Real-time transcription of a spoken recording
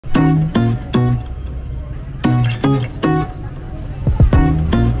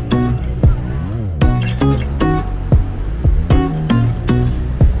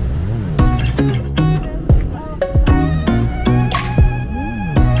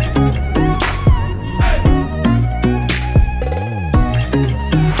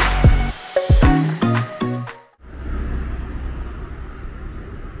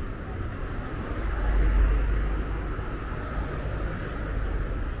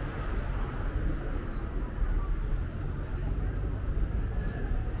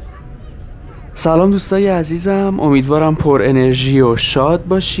سلام دوستای عزیزم، امیدوارم پر انرژی و شاد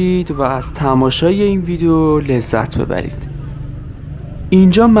باشید و از تماشای این ویدیو لذت ببرید.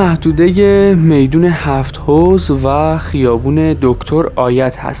 اینجا محدوده میدون هفت حوض و خیابون دکتر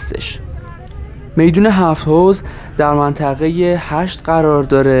آیت هستش. میدون هفت حوض در منطقه 8 قرار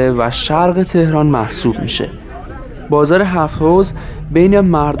داره و شرق تهران محسوب میشه. بازار هفت حوض بین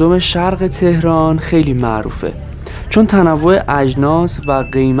مردم شرق تهران خیلی معروفه، چون تنوع اجناس و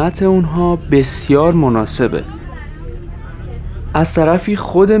قیمت اونها بسیار مناسبه. از طرفی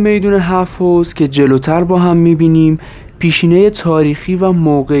خود میدون هفت حوض که جلوتر با هم میبینیم پیشینه تاریخی و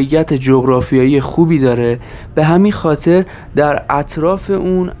موقعیت جغرافیایی خوبی داره، به همین خاطر در اطراف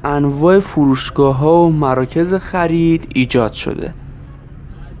اون انواع فروشگاه ها و مراکز خرید ایجاد شده.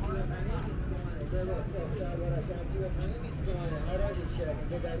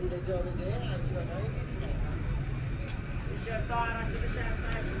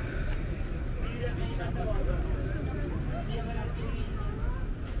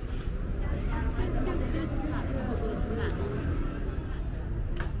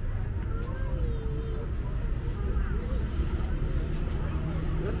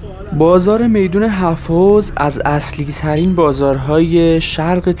 بازار میدون هفت حوض از اصلی ترین بازارهای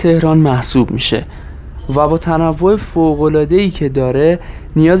شرق تهران محسوب میشه و با تنوع فوق‌العاده‌ای که داره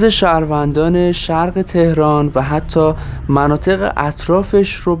نیاز شهروندان شرق تهران و حتی مناطق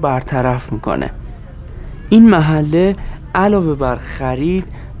اطرافش رو برطرف میکنه. این محله علاوه بر خرید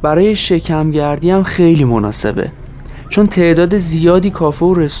برای شکمگردی هم خیلی مناسبه، چون تعداد زیادی کافه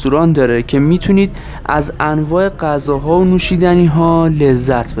و رستوران داره که میتونید از انواع غذاها و نوشیدنی ها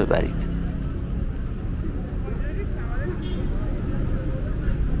لذت ببرید.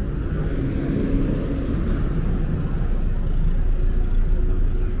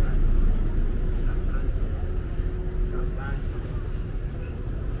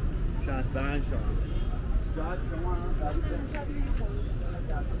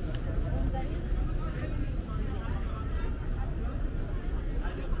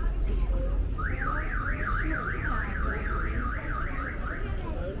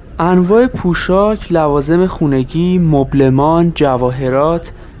 انواع پوشاک، لوازم خونگی، مبلمان،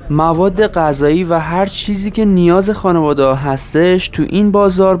 جواهرات، مواد غذایی و هر چیزی که نیاز خانواده هستش تو این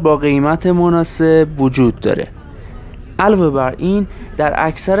بازار با قیمت مناسب وجود داره. علاوه بر این در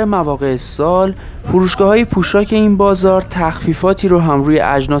اکثر مواقع سال فروشگاه‌های پوشاک این بازار تخفیفاتی رو هم روی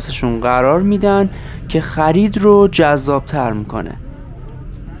اجناسشون قرار میدن که خرید رو جذاب‌تر میکنه.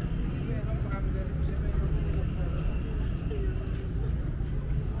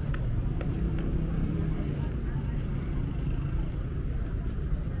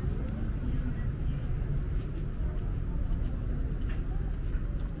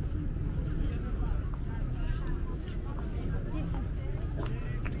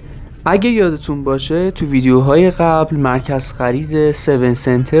 اگه یادتون باشه تو ویدیوهای قبل مرکز خرید 7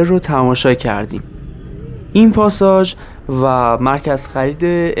 سنتر رو تماشا کردیم. این پاساژ و مرکز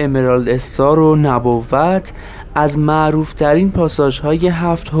خرید امرالد استار و نبوت از معروف ترین پاساژهای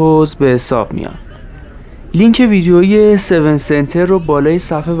هفت حوض به حساب میان. لینک ویدیوی 7 سنتر رو بالای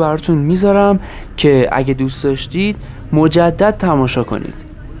صفحه براتون میذارم که اگه دوست داشتید مجدد تماشا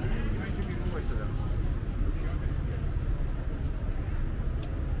کنید.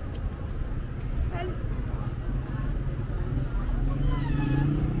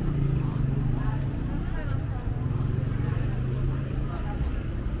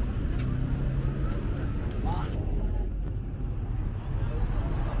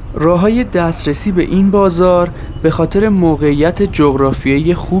 راه‌های دسترسی به این بازار به خاطر موقعیت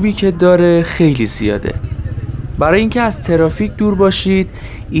جغرافیایی خوبی که داره خیلی زیاده. برای اینکه از ترافیک دور باشید،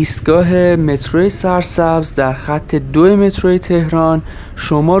 ایستگاه مترو سرسبز در خط 2 مترو تهران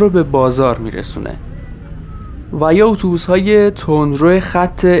شما رو به بازار میرسونه و یا اتوبوس‌های تندرو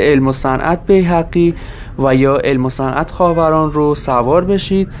خط علم و صنعت بیهقی و یا علم و صنعت خاوران رو سوار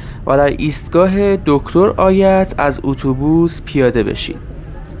بشید و در ایستگاه دکتر آیت از اتوبوس پیاده بشید.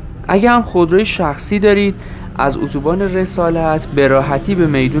 اگه هم خودروی شخصی دارید از اتوبان رسالت به راحتی به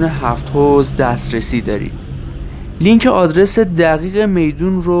میدون هفت حوض دسترسی دارید. لینک آدرس دقیق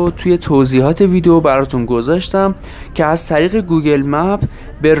میدون رو توی توضیحات ویدیو براتون گذاشتم که از طریق گوگل مپ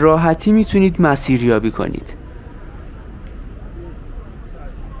به راحتی میتونید مسیریابی کنید.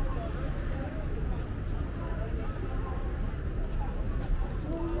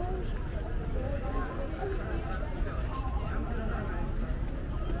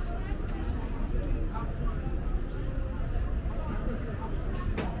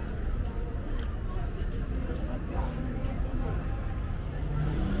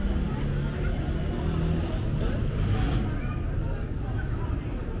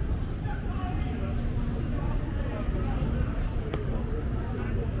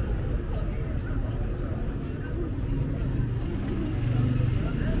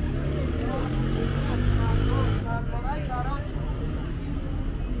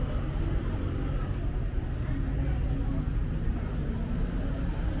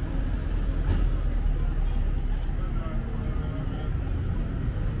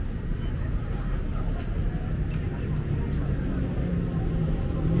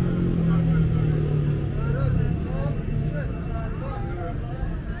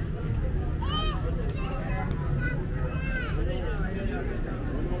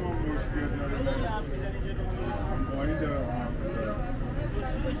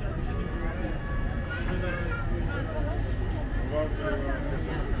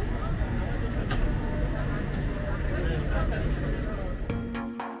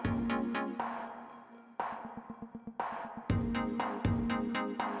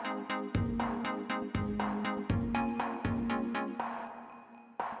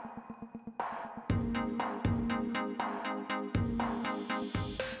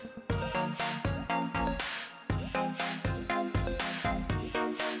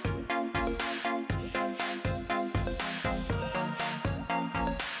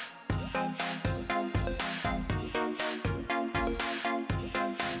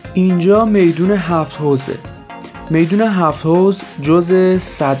 اینجا میدون هفت حوزه. میدون هفت حوز جز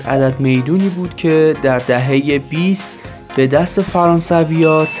 100 عدد میدونی بود که در دهه 20 به دست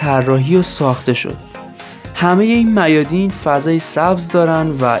فرانسوی‌ها طراحی و ساخته شد. همه این میادین فضای سبز دارن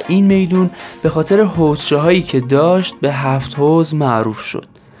و این میدون به خاطر حوضچه هایی که داشت به هفت حوز معروف شد.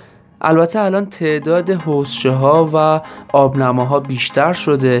 البته الان تعداد حوضچه ها و آبنماها بیشتر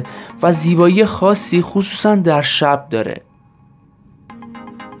شده و زیبایی خاصی خصوصا در شب داره.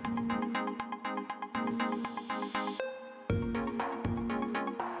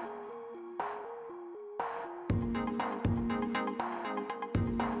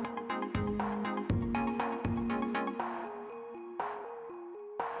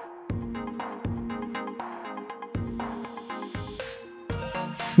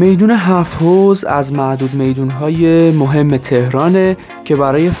 میدون هفت حوز از معدود میدون‌های مهم تهرانه که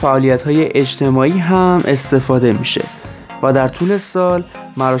برای فعالیت‌های اجتماعی هم استفاده میشه و در طول سال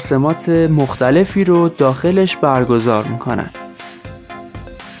مراسمات مختلفی رو داخلش برگزار میکنن.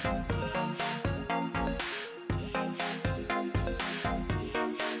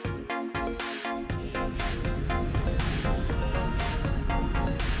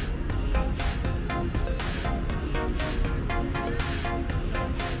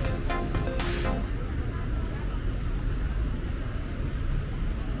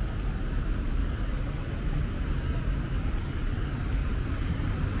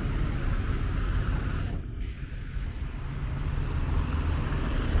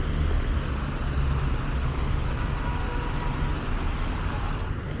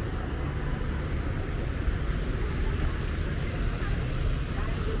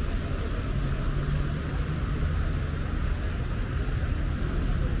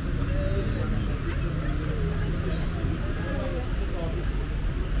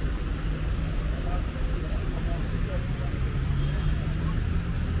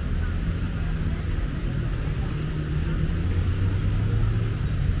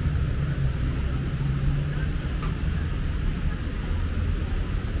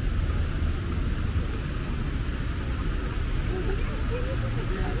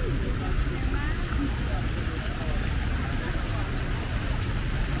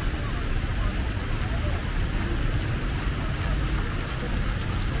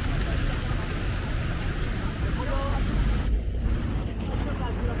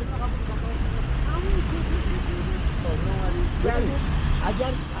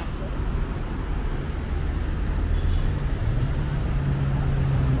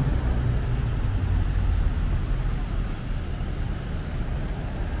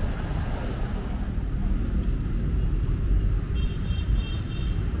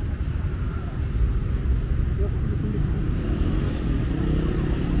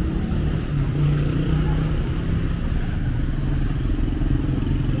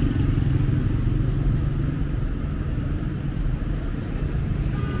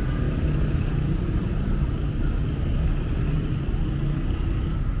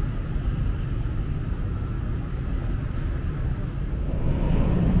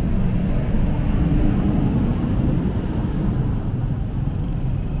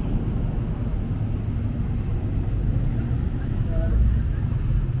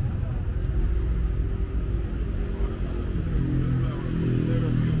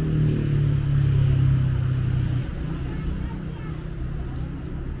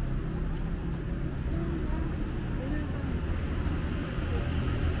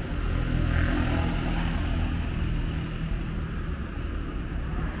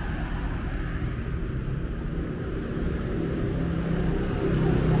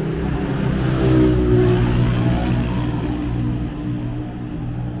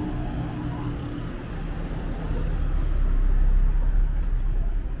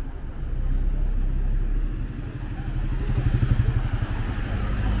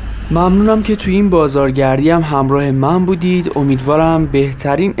 ممنونم که توی این بازارگردی هم همراه من بودید. امیدوارم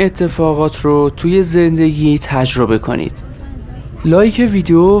بهترین اتفاقات رو توی زندگی تجربه کنید. لایک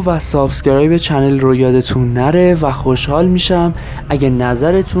ویدیو و سابسکرایب چنل رو یادتون نره و خوشحال میشم اگه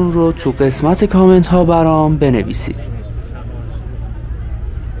نظرتون رو تو قسمت کامنت ها برام بنویسید.